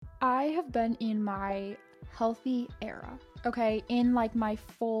I have been in my healthy era, okay? In like my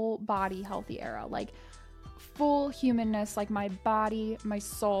full body healthy era, like full humanness, like my body, my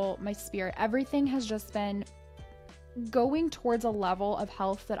soul, my spirit, everything has just been going towards a level of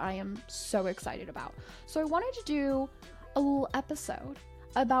health that I am so excited about. So I wanted to do a little episode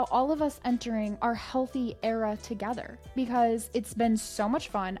about all of us entering our healthy era together because it's been so much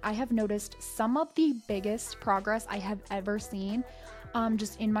fun. I have noticed some of the biggest progress I have ever seen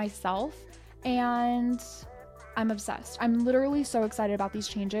just in myself, and I'm obsessed. I'm literally so excited about these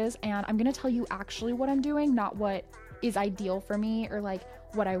changes, and I'm gonna tell you actually what I'm doing, not what is ideal for me or like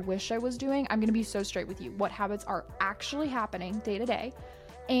what I wish I was doing. I'm gonna be so straight with you. What habits are actually happening day to day,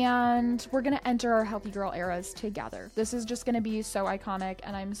 and we're gonna enter our healthy girl eras together. This is just gonna be so iconic,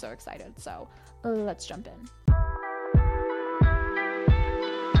 and I'm so excited. So let's jump in.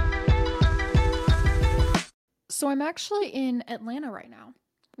 So I'm actually in Atlanta right now.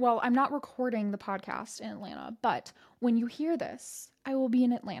 Well, I'm not recording the podcast in Atlanta, but when you hear this, I will be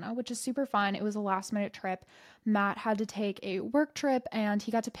in Atlanta, which is super fun. It was a last minute trip. Matt had to take a work trip and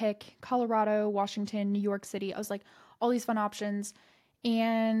he got to pick Colorado, Washington, New York City. I was like, all these fun options.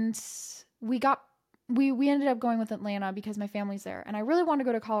 And we ended up going with Atlanta because my family's there. And I really want to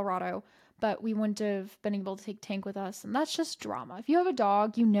go to Colorado, but we wouldn't have been able to take Tank with us. And that's just drama. If you have a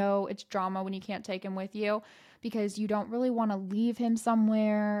dog, you know it's drama when you can't take him with you because you don't really want to leave him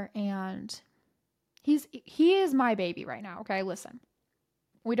somewhere. And he is my baby right now. Okay, listen,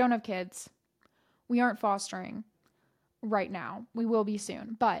 we don't have kids. We aren't fostering right now. We will be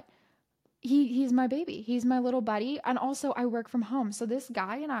soon, but he's my baby. He's my little buddy. And also I work from home. So this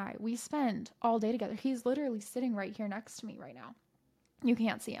guy and we spend all day together. He's literally sitting right here next to me right now. You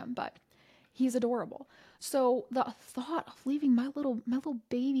can't see him, but he's adorable. So the thought of leaving my little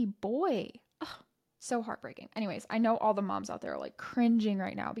baby boy, so heartbreaking. Anyways, I know all the moms out there are like cringing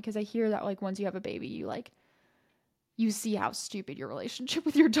right now because I hear that like once you have a baby, you see how stupid your relationship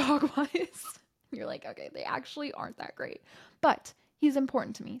with your dog was. You're like, okay, they actually aren't that great. But he's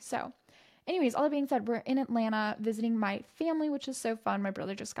important to me. So anyways, all that being said, we're in Atlanta visiting my family, which is so fun. My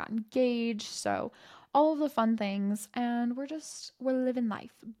brother just got engaged. So all of the fun things. And we're living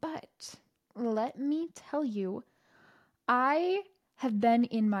life. But let me tell you, I have been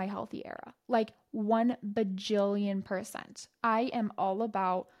in my healthy era, like 1 bajillion%. I am all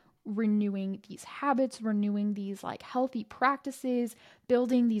about renewing these habits, renewing these like healthy practices,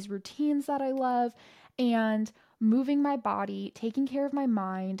 building these routines that I love, and moving my body, taking care of my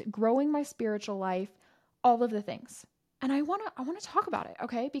mind, growing my spiritual life, all of the things. And I want to talk about it,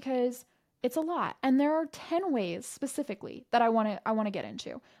 okay? Because it's a lot. And there are 10 ways specifically that I want to get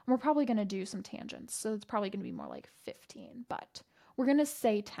into. And we're probably going to do some tangents. So it's probably going to be more like 15, but we're going to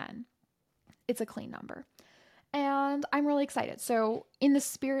say 10. It's a clean number. And I'm really excited. So in the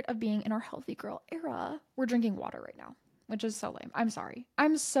spirit of being in our healthy girl era, we're drinking water right now, which is so lame. I'm sorry.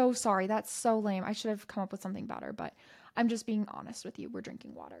 I'm so sorry. That's so lame. I should have come up with something better, but I'm just being honest with you. We're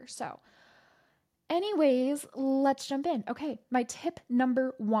drinking water. So anyways, let's jump in. Okay, my tip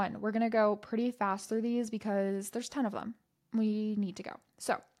number 1. We're going to go pretty fast through these because there's 10 of them. We need to go.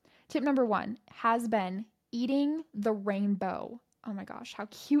 So tip number 1 has been eating the rainbow. Oh my gosh, how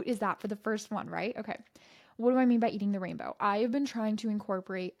cute is that for the first one, right? Okay. What do I mean by eating the rainbow? I have been trying to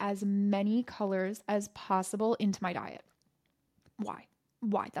incorporate as many colors as possible into my diet. Why?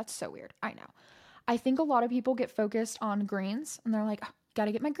 That's so weird. I know. I think a lot of people get focused on greens and they're like, oh,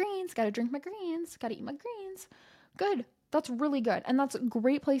 gotta get my greens, gotta drink my greens, gotta eat my greens. Good. That's really good. And that's a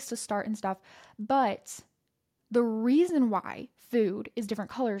great place to start and stuff. But the reason why food is different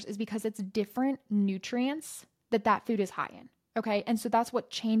colors is because it's different nutrients that food is high in. Okay. And so that's what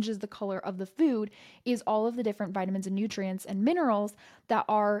changes the color of the food is all of the different vitamins and nutrients and minerals that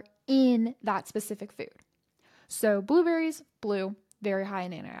are in that specific food. So blueberries, blue, very high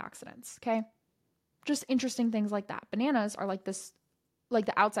in antioxidants. Okay. Just interesting things like that. Bananas are like this, like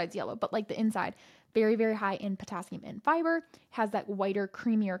the outside's yellow, but like the inside, very, very high in potassium and fiber, has that whiter,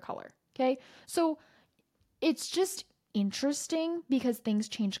 creamier color. Okay. So it's just interesting because things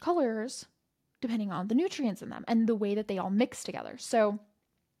change colors depending on the nutrients in them and the way that they all mix together. So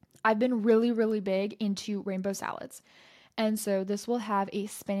I've been really, really big into rainbow salads. And so this will have a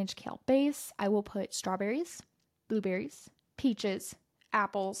spinach kale base. I will put strawberries, blueberries, peaches,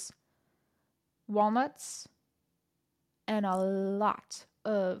 apples, walnuts, and a lot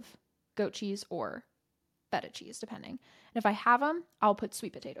of goat cheese or feta cheese, depending. And if I have them, I'll put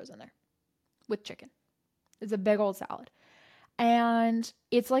sweet potatoes in there with chicken. It's a big old salad. And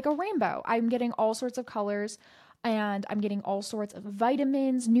it's like a rainbow. I'm getting all sorts of colors. and I'm getting all sorts of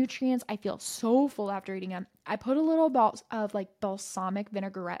vitamins, nutrients. I feel so full after eating them. I put a little bit of like balsamic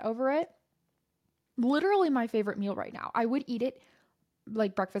vinaigrette over it. Literally my favorite meal right now. I would eat it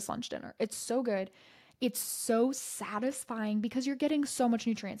like breakfast, lunch, dinner. It's so good. It's so satisfying because you're getting so much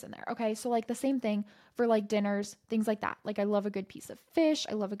nutrients in there. Okay. So, like, the same thing for like dinners, things like that. Like, I love a good piece of fish.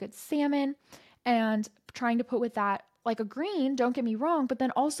 I love a good salmon, and trying to put with that like a green, don't get me wrong, but then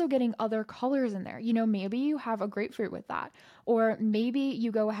also getting other colors in there. Maybe you have a grapefruit with that, or maybe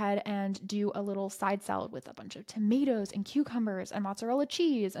you go ahead and do a little side salad with a bunch of tomatoes and cucumbers and mozzarella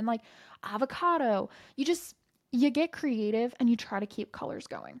cheese and like avocado. You get creative and you try to keep colors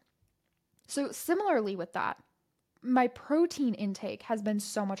going. So, similarly with that, my protein intake has been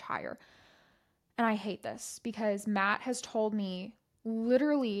so much higher. And I hate this because Matt has told me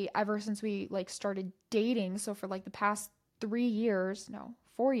literally ever since we like started dating, so for like the past 3 years, no,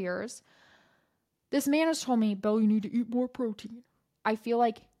 4 years, this man has told me, Belle, you need to eat more protein. I feel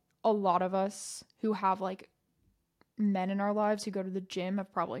like a lot of us who have like men in our lives who go to the gym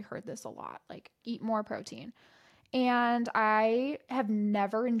have probably heard this a lot, like, eat more protein. And I have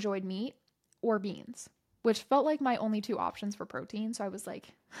never enjoyed meat or beans, which felt like my only two options for protein. So I was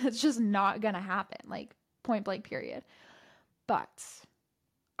like, it's just not going to happen, like, point blank, period. But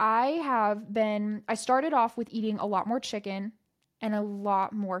I started off with eating a lot more chicken and a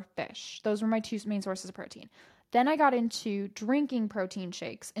lot more fish. Those were my two main sources of protein. Then I got into drinking protein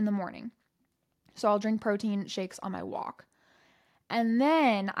shakes in the morning. So I'll drink protein shakes on my walk. And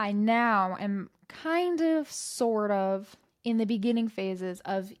then I now am kind of, sort of, in the beginning phases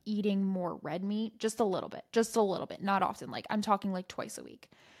of eating more red meat, just a little bit, not often. Like, I'm talking like twice a week.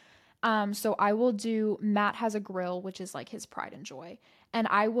 So I will do, Matt has a grill, which is like his pride and joy. And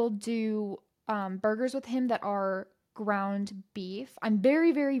I will do burgers with him that are ground beef. I'm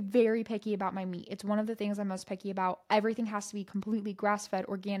very, very, very picky about my meat. It's one of the things I'm most picky about. Everything has to be completely grass-fed,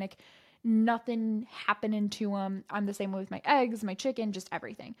 organic, nothing happening to them. I'm the same way with my eggs, my chicken, just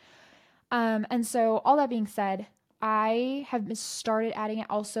everything. And so all that being said, I have started adding it.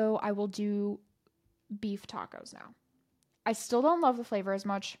 Also, I will do beef tacos now. I still don't love the flavor as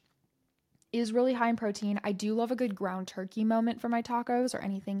much. It is really high in protein. I do love a good ground turkey moment for my tacos or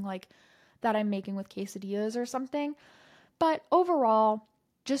anything like that I'm making with quesadillas or something. But overall,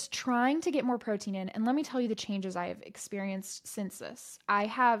 just trying to get more protein in. And let me tell you the changes I have experienced since this. I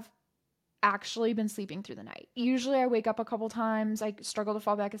have actually been sleeping through the night. Usually I wake up a couple times, I struggle to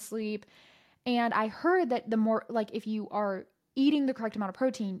fall back asleep. And I heard that the more, like, if you are eating the correct amount of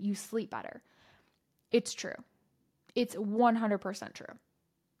protein, you sleep better. It's true. It's 100% true.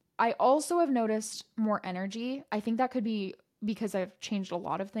 I also have noticed more energy. I think that could be because I've changed a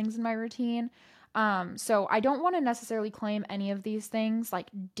lot of things in my routine. So I don't want to necessarily claim any of these things like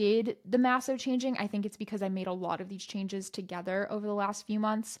did the massive changing. I think it's because I made a lot of these changes together over the last few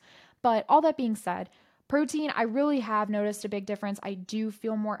months. But all that being said, protein, I really have noticed a big difference. I do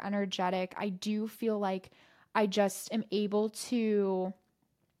feel more energetic. I do feel like I just am able to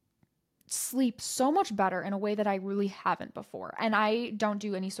sleep so much better in a way that I really haven't before. And I don't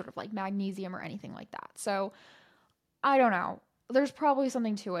do any sort of like magnesium or anything like that. So I don't know. There's probably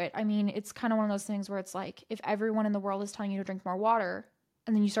something to it. I mean, it's kind of one of those things where it's like if everyone in the world is telling you to drink more water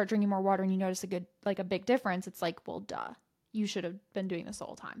and then you start drinking more water and you notice a big difference, it's like, well, duh. You should have been doing this the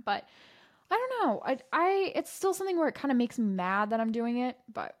whole time. But I don't know. It's still something where it kind of makes me mad that I'm doing it,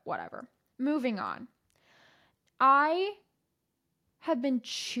 but whatever. Moving on. I have been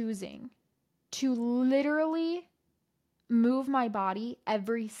choosing to literally move my body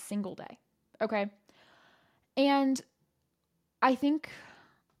every single day. Okay. And I think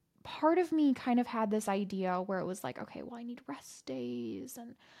part of me kind of had this idea where it was like, okay, well, I need rest days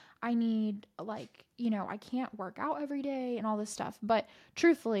and I need, like, I can't work out every day and all this stuff. But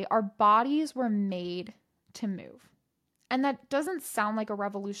truthfully, our bodies were made to move. And that doesn't sound like a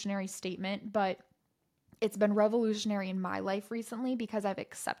revolutionary statement, but it's been revolutionary in my life recently because I've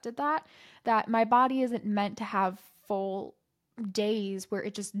accepted that my body isn't meant to have full days where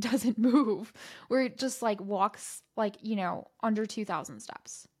it just doesn't move, where it just like walks like, under 2,000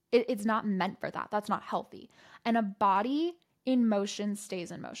 steps. It's not meant for that. That's not healthy. And a body in motion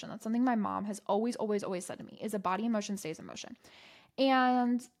stays in motion. That's something my mom has always, always, always said to me, is a body in motion stays in motion.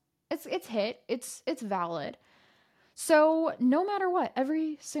 And it's valid. So no matter what,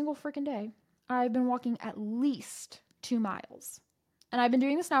 every single freaking day, I've been walking at least 2 miles. And I've been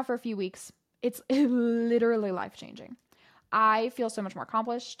doing this now for a few weeks. It's literally life-changing. I feel so much more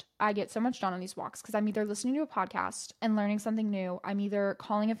accomplished. I get so much done on these walks because I'm either listening to a podcast and learning something new. I'm either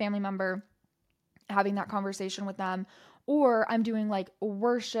calling a family member, having that conversation with them, or I'm doing like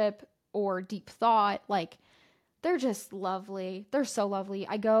worship or deep thought. Like, They're just lovely. They're so lovely.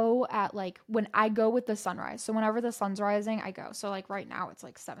 I go at like when I go with the sunrise. So whenever the sun's rising, I go. So like right now it's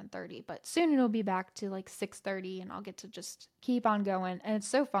like 7:30, but soon it'll be back to like 6:30 and I'll get to just keep on going. And it's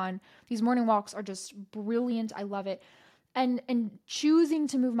so fun. These morning walks are just brilliant. I love it. And choosing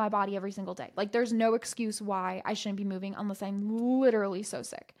to move my body every single day. Like there's no excuse why I shouldn't be moving unless I'm literally so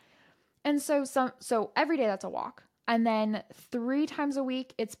sick. And so every day that's a walk. And then 3 times a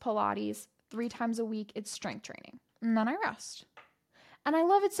week it's Pilates, 3 times a week it's strength training. And then I rest. And I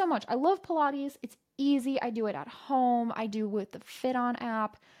love it so much. I love Pilates. It's easy. I do it at home. I do with the FitOn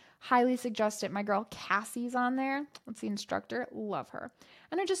app. Highly suggest it. My girl Cassie's on there. That's the instructor. Love her.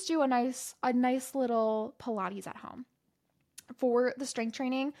 And I just do a nice little Pilates at home. For the strength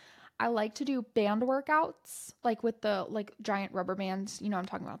training, I like to do band workouts, like with the like giant rubber bands. You know, I'm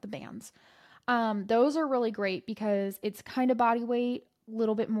talking about the bands. Those are really great because it's kind of body weight, a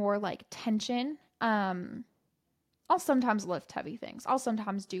little bit more like tension. I'll sometimes lift heavy things. I'll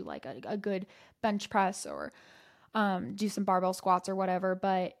sometimes do like a good bench press or do some barbell squats or whatever,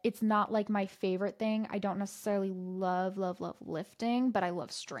 but it's not like my favorite thing. I don't necessarily love lifting, but I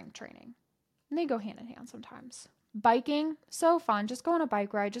love strength training. And they go hand in hand sometimes. Biking, so fun. Just go on a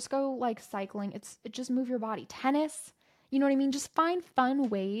bike ride. Just go like cycling. It just move your body. Tennis, you know what I mean? Just find fun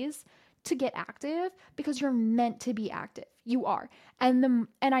ways to get active because you're meant to be active. You are. And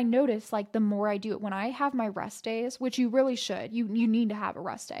I notice like the more I do it, when I have my rest days, which you really should, you need to have a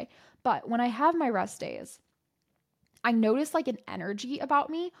rest day. But when I have my rest days, I notice like an energy about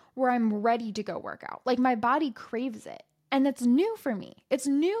me where I'm ready to go work out. Like my body craves it. And it's new for me. It's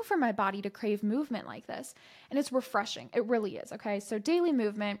new for my body to crave movement like this. And it's refreshing. It really is. Okay. So daily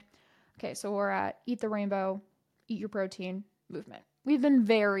movement. Okay. So we're at eat the rainbow, eat your protein, movement. We've been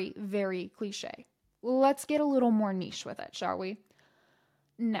very, very cliche. Let's get a little more niche with it, shall we?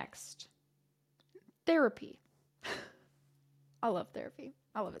 Next, therapy. I love therapy.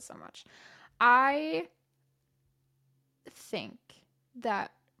 I love it so much. I think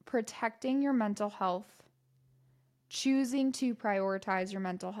that protecting your mental health, choosing to prioritize your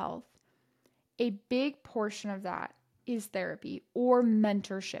mental health, a big portion of that is therapy or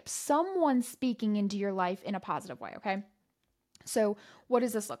mentorship. Someone speaking into your life in a positive way, okay? So what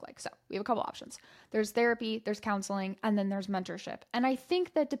does this look like? So we have a couple options. There's therapy, there's counseling, and then there's mentorship. And I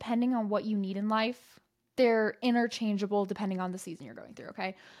think that depending on what you need in life, they're interchangeable depending on the season you're going through,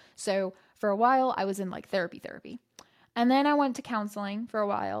 okay? So for a while, I was in like therapy. And then I went to counseling for a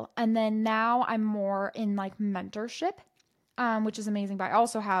while. And then now I'm more in like mentorship, which is amazing. But I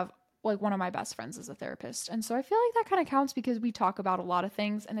also have like one of my best friends is a therapist. And so I feel like that kind of counts because we talk about a lot of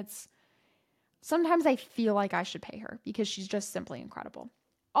things and sometimes I feel like I should pay her because she's just simply incredible.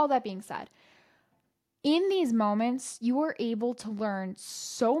 All that being said, in these moments, you are able to learn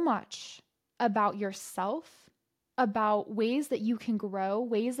so much about yourself, about ways that you can grow,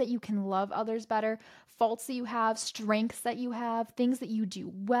 ways that you can love others better, faults that you have, strengths that you have, things that you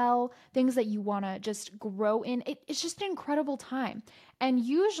do well, things that you want to just grow in. It's just an incredible time. And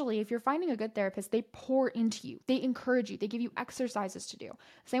usually, if you're finding a good therapist, they pour into you, they encourage you, they give you exercises to do.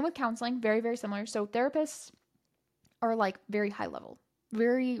 Same with counseling, very, very similar. So therapists are like very high level,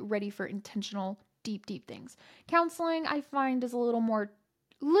 very ready for intentional, deep things. Counseling, I find, is a little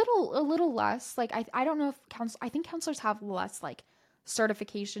less like I don't know if I think counselors have less like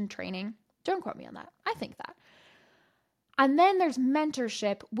certification training. Don't quote me on that. I think that. And then there's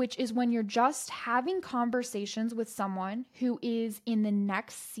mentorship, which is when you're just having conversations with someone who is in the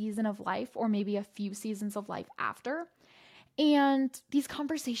next season of life or maybe a few seasons of life after. And these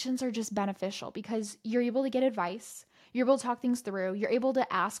conversations are just beneficial because you're able to get advice, you're able to talk things through, you're able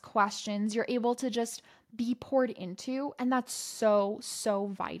to ask questions, you're able to just be poured into. And that's so, so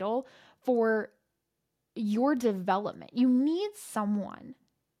vital for your development. You need someone,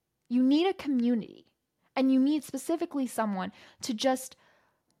 you need a community, and you need specifically someone to just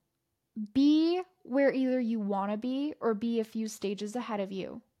be where either you want to be or be a few stages ahead of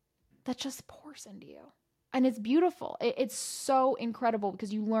you that just pours into you. And it's beautiful. It's so incredible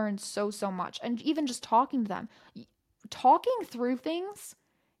because you learn so, so much. And even just talking to them, talking through things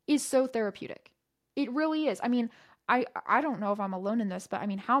is so therapeutic. It really is. I mean, I don't know if I'm alone in this, but I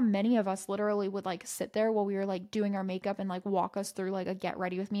mean, how many of us literally would like sit there while we were like doing our makeup and like walk us through like a get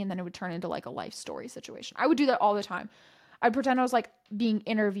ready with me, and then it would turn into like a life story situation. I would do that all the time. I'd pretend I was like being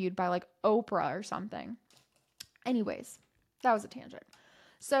interviewed by like Oprah or something. Anyways, that was a tangent.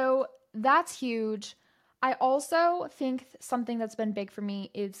 So that's huge. I also think something that's been big for me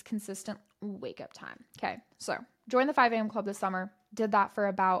is consistent wake up time. Okay, so joined the 5 a.m. club this summer. Did that for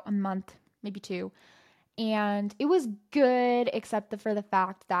about a month, maybe 2. And it was good, except for the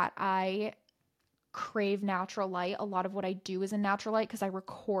fact that I crave natural light, a lot of what I do is in natural light because I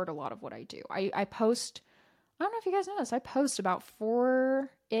record a lot of what I do. I post, I don't know if you guys know this, I post about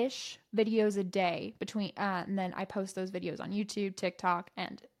 4-ish videos a day between, and then I post those videos on YouTube, TikTok,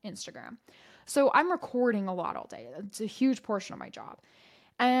 and Instagram. So I'm recording a lot all day. It's a huge portion of my job.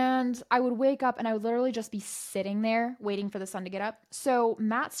 And I would wake up and I would literally just be sitting there waiting for the sun to get up. So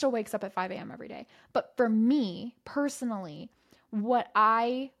Matt still wakes up at 5 a.m. every day. But for me personally, what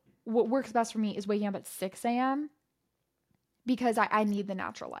works best for me is waking up at 6 a.m. because I need the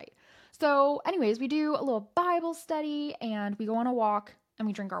natural light. So anyways, we do a little Bible study and we go on a walk and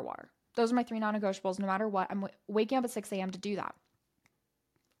we drink our water. Those are my 3 non-negotiables. No matter what, I'm waking up at 6 a.m. to do that.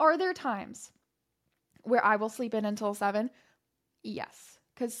 Are there times where I will sleep in until 7? Yes.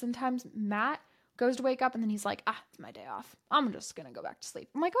 Because sometimes Matt goes to wake up and then he's like, it's my day off. I'm just going to go back to sleep.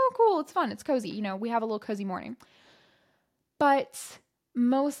 I'm like, oh, cool. It's fun. It's cozy. You know, we have a little cozy morning. But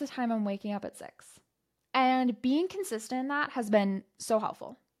most of the time I'm waking up at 6. And being consistent in that has been so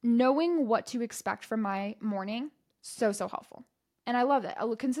helpful. Knowing what to expect from my morning, so helpful. And I love that.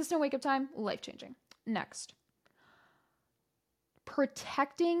 A consistent wake up time, life-changing. Next.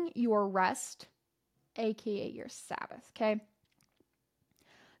 Protecting your rest, aka your Sabbath, okay?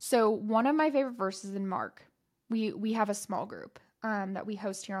 So one of my favorite verses in Mark, we have a small group that we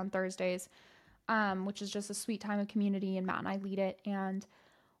host here on Thursdays, which is just a sweet time of community, and Matt and I lead it. And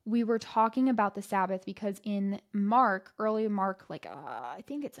we were talking about the Sabbath because in Mark, early Mark, I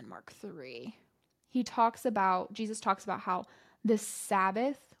think it's in Mark 3, Jesus talks about how the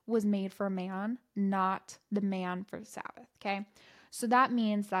Sabbath was made for man, not the man for the Sabbath, okay? So that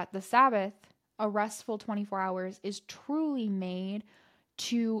means that the Sabbath, a restful 24 hours, is truly made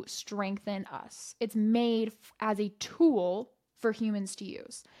to strengthen us. It's made as a tool for humans to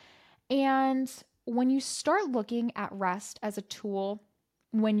use. And when you start looking at rest as a tool,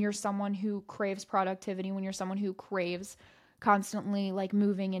 when you're someone who craves productivity, when you're someone who craves constantly like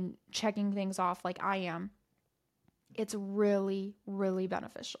moving and checking things off like I am, it's really, really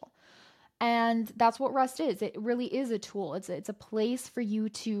beneficial. And that's what rest is. It really is a tool. It's a place for you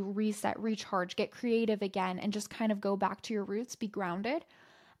to reset, recharge, get creative again, and just kind of go back to your roots, be grounded.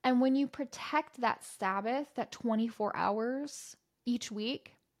 And when you protect that Sabbath, that 24 hours each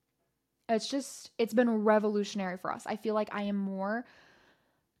week, it's been revolutionary for us. I feel like I am more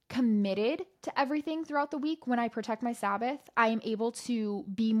committed to everything throughout the week. When I protect my Sabbath, I am able to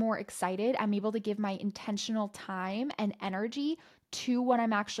be more excited. I'm able to give my intentional time and energy to what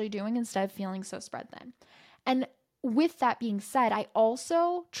I'm actually doing instead of feeling so spread thin. And with that being said, I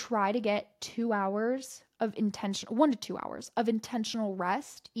also try to get 2 hours of 1 to 2 hours of intentional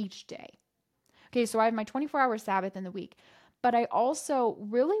rest each day. Okay, so I have my 24-hour Sabbath in the week, but I also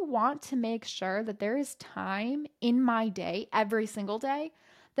really want to make sure that there is time in my day, every single day,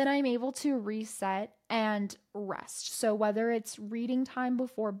 that I'm able to reset and rest. So whether it's reading time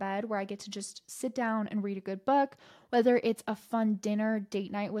before bed where I get to just sit down and read a good book, whether it's a fun dinner date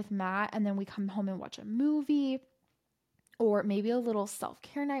night with Matt and then we come home and watch a movie, or maybe a little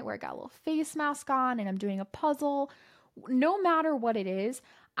self-care night where I got a little face mask on and I'm doing a puzzle. No matter what it is,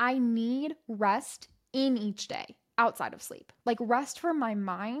 I need rest in each day outside of sleep. Like rest for my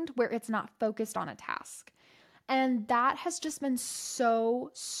mind where it's not focused on a task. And that has just been so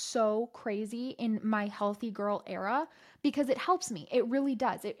crazy in my healthy girl era because it helps me. It really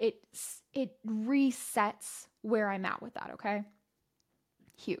does. It resets where I'm at with that, okay?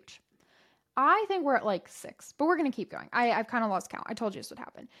 Huge. I think we're at like 6, but we're going to keep going. I've kind of lost count. I told you this would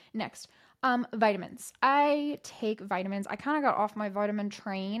happen. Next, vitamins. I take vitamins. I kind of got off my vitamin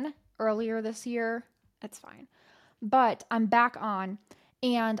train earlier this year. It's fine. But I'm back on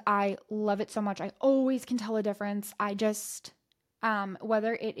and I love it so much. I always can tell a difference. I just,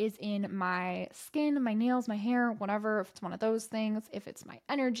 whether it is in my skin, my nails, my hair, whatever, if it's one of those things, if it's my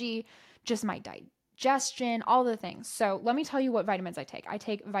energy, just my digestion, all the things. So let me tell you what vitamins I take. I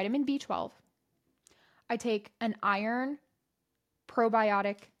take vitamin B12. I take an iron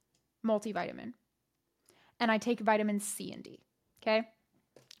probiotic multivitamin. And I take vitamins C and D. Okay?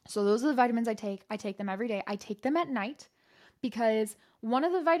 So those are the vitamins I take. I take them every day. I take them at night because one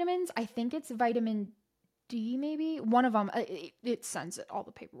of the vitamins, I think it's vitamin D maybe. One of them, it sends it all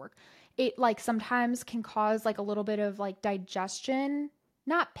the paperwork. It like sometimes can cause like a little bit of like digestion,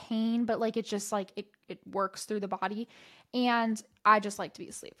 not pain, but like it's just like it works through the body. And I just like to be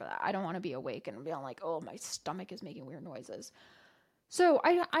asleep for that. I don't want to be awake and be like, oh, my stomach is making weird noises. So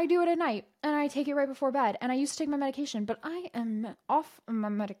I do it at night and I take it right before bed. And I used to take my medication, but I am off my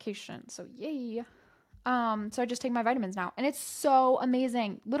medication. So yay. So I just take my vitamins now, and it's so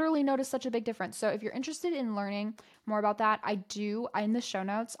amazing. Literally notice such a big difference. So if you're interested in learning more about that, in the show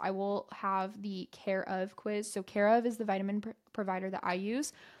notes, I will have the Care of quiz. So Care of is the vitamin provider that I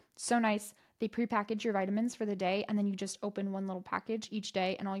use. So nice. They prepackage your vitamins for the day, and then you just open one little package each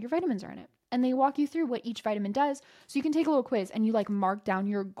day, and all your vitamins are in it. And they walk you through what each vitamin does. So you can take a little quiz, and you like mark down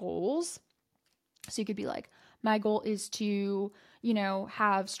your goals. So you could be like, my goal is to,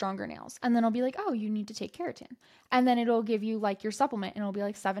 have stronger nails. And then I'll be like, oh, you need to take keratin. And then it'll give you like your supplement, and it'll be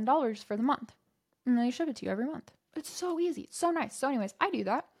like $7 for the month. And then they ship it to you every month. It's so easy. It's so nice. So anyways, I do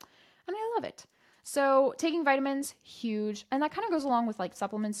that and I love it. So taking vitamins, huge. And that kind of goes along with like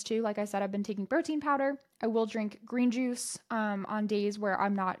supplements too. Like I said, I've been taking protein powder. I will drink green juice on days where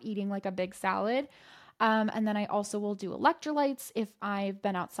I'm not eating like a big salad. And then I also will do electrolytes if I've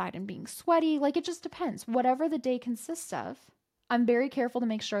been outside and being sweaty. Like it just depends. Whatever the day consists of, I'm very careful to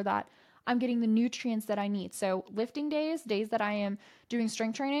make sure that I'm getting the nutrients that I need. So lifting days that I am doing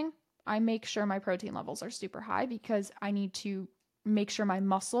strength training, I make sure my protein levels are super high because I need to make sure my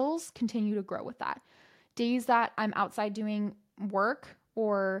muscles continue to grow with that. Days that I'm outside doing work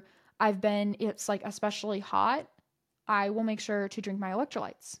or it's like especially hot, I will make sure to drink my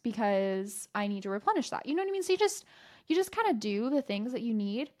electrolytes because I need to replenish that. You know what I mean? So you just kind of do the things that you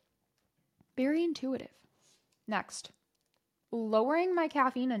need. Very intuitive. Next, lowering my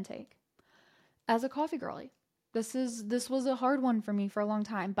caffeine intake. As a coffee girly, this was a hard one for me for a long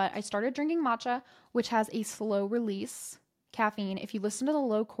time, but I started drinking matcha, which has a slow release caffeine. If you listen to the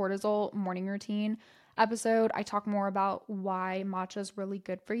low cortisol morning routine episode, I talk more about why matcha is really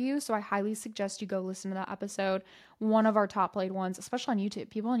good for you. So I highly suggest you go listen to that episode. One of our top played ones, especially on YouTube.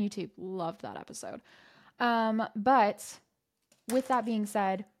 People on YouTube loved that episode. But with that being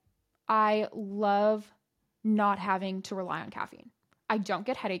said, I love not having to rely on caffeine. I don't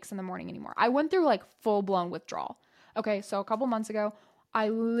get headaches in the morning anymore. I went through like full blown withdrawal. Okay, so a couple months ago, I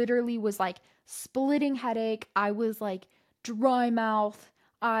literally was like splitting headache. I was like dry mouth.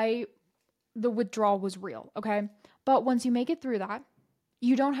 The withdrawal was real, okay? But once you make it through that,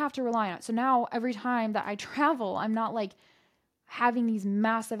 you don't have to rely on it. So now every time that I travel, I'm not like having these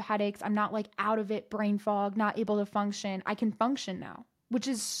massive headaches. I'm not like out of it, brain fog, not able to function. I can function now, which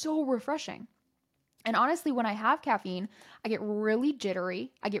is so refreshing. And honestly, when I have caffeine, I get really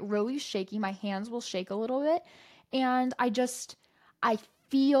jittery. I get really shaky. My hands will shake a little bit. And I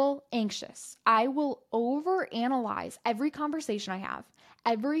feel anxious. I will overanalyze every conversation I have,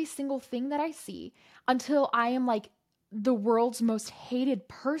 every single thing that I see until I am like the world's most hated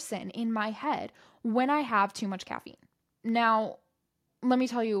person in my head when I have too much caffeine. Now, let me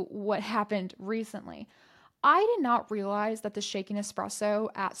tell you what happened recently. I did not realize that the shaken espresso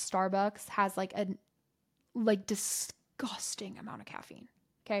at Starbucks has like a disgusting amount of caffeine.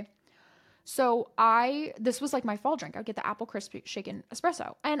 Okay. So this was like my fall drink. I'd get the apple crisp shaken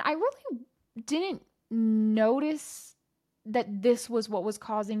espresso. And I really didn't notice that this was what was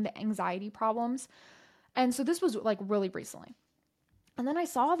causing the anxiety problems. And so this was like really recently. And then I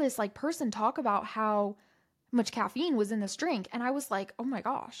saw this like person talk about how much caffeine was in this drink. And I was like, oh my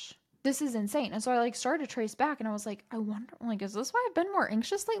gosh, this is insane. And so I like started to trace back and I was like, I wonder, like, is this why I've been more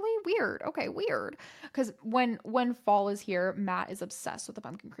anxious lately? Weird. Okay, weird. Because when fall is here, Matt is obsessed with the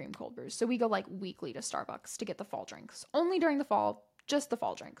pumpkin cream cold brews. So we go like weekly to Starbucks to get the fall drinks. Only during the fall, just the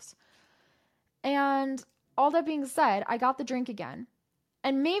fall drinks. And all that being said, I got the drink again.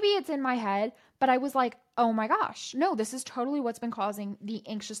 And maybe it's in my head, but I was like, oh my gosh, no, this is totally what's been causing the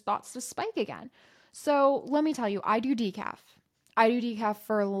anxious thoughts to spike again. So let me tell you, I do decaf. I do decaf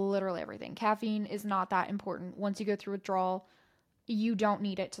for literally everything. Caffeine is not that important. Once you go through withdrawal, you don't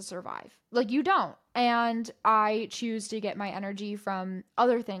need it to survive. Like you don't. And I choose to get my energy from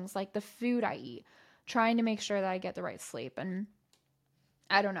other things like the food I eat, trying to make sure that I get the right sleep. And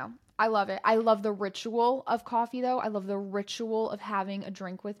I don't know. I love it. I love the ritual of coffee though. I love the ritual of having a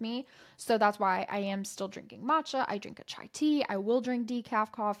drink with me. So that's why I am still drinking matcha. I drink a chai tea. I will drink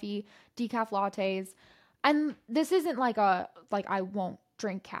decaf coffee, decaf lattes. And this isn't like I won't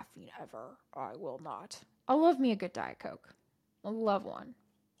drink caffeine ever. I will not. I love me a good Diet Coke. I love one.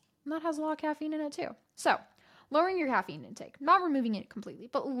 And that has a lot of caffeine in it too. So lowering your caffeine intake, not removing it completely,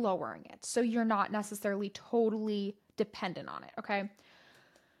 but lowering it. So you're not necessarily totally dependent on it. Okay.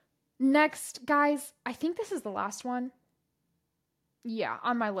 Next, guys, I think this is the last one. Yeah,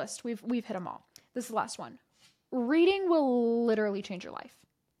 on my list. We've hit them all. This is the last one. Reading will literally change your life.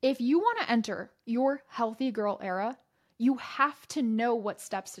 If you want to enter your healthy girl era, you have to know what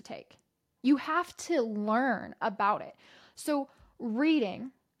steps to take. You have to learn about it. So reading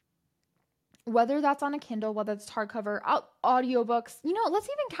whether that's on a Kindle, whether it's hardcover, audiobooks, let's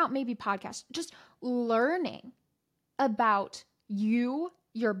even count maybe podcasts, just learning about you,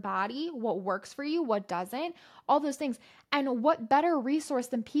 your body, what works for you, what doesn't, all those things. And what better resource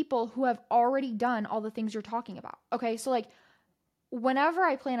than people who have already done all the things you're talking about. Okay. So like whenever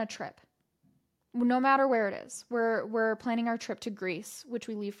I plan a trip, no matter where it is, we're planning our trip to Greece, which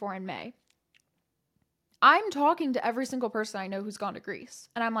we leave for in May. I'm talking to every single person I know who's gone to Greece.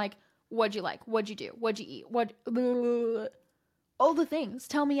 And I'm like, what'd you like? What'd you do? What'd you eat? All the things.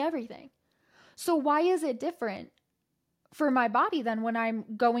 Tell me everything. So why is it different for my body than when I'm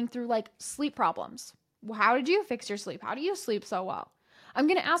going through like sleep problems? How did you fix your sleep? How do you sleep so well? I'm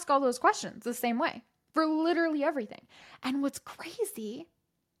going to ask all those questions the same way for literally everything. And what's crazy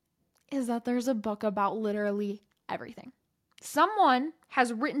is that there's a book about literally everything. Someone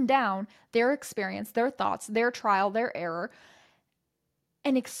has written down their experience, their thoughts, their trial, their error,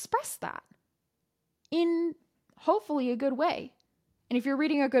 and expressed that in hopefully a good way. And if you're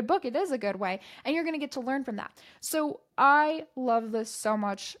reading a good book, it is a good way, and you're going to get to learn from that. So I love this so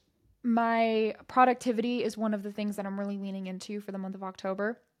much. My productivity is one of the things that I'm really leaning into for the month of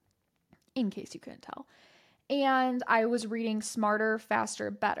October, in case you couldn't tell. And I was reading Smarter, Faster,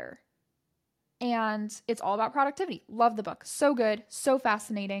 Better. And it's all about productivity. Love the book. So good. So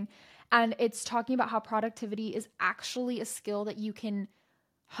fascinating. And it's talking about how productivity is actually a skill that you can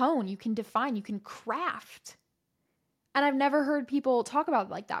hone, you can define, you can craft. And I've never heard people talk about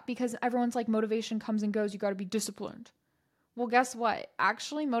it like that because everyone's like, motivation comes and goes. You got to be disciplined. Well, guess what?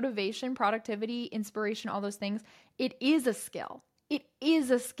 Actually, motivation, productivity, inspiration, all those things, it is a skill. It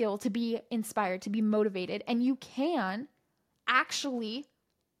is a skill to be inspired, to be motivated. And you can actually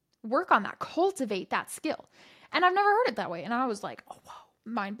work on that, cultivate that skill. And I've never heard it that way. And I was like, oh, wow,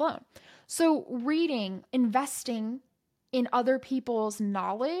 mind blown. So reading, investing in other people's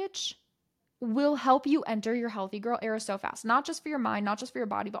knowledge will help you enter your healthy girl era so fast. Not just for your mind, not just for your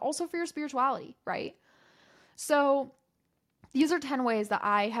body, but also for your spirituality, right? So these are 10 ways that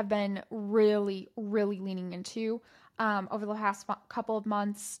I have been really, really leaning into over the past couple of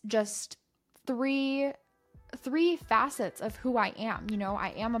months. Just three facets of who I am.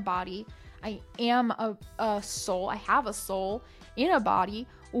 I am a body. I am a soul. I have a soul in a body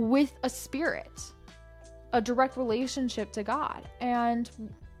with a spirit, a direct relationship to God. And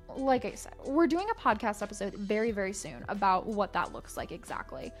like I said, we're doing a podcast episode very, very soon about what that looks like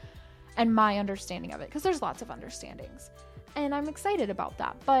exactly and my understanding of it, because there's lots of understandings and I'm excited about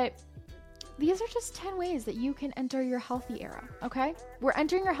that. But these are just 10 ways that you can enter your healthy era. Okay. We're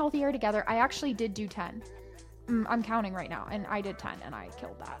entering your healthy era together. I actually did do 10. I'm counting right now, and I did 10 and I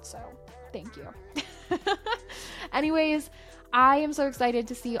killed that. So thank you. Anyways, I am so excited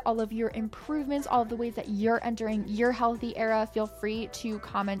to see all of your improvements, all of the ways that you're entering your healthy era. Feel free to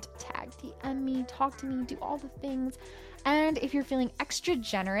comment, tag, DM me, talk to me, do all the things. And if you're feeling extra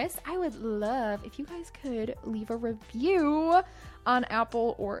generous, I would love if you guys could leave a review on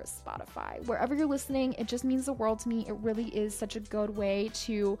Apple or Spotify. Wherever you're listening, it just means the world to me. It really is such a good way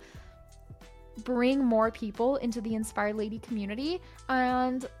to bring more people into the Inspired Lady community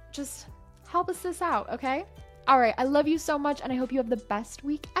and just help us this out, okay? All right, I love you so much, and I hope you have the best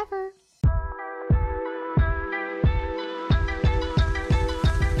week ever.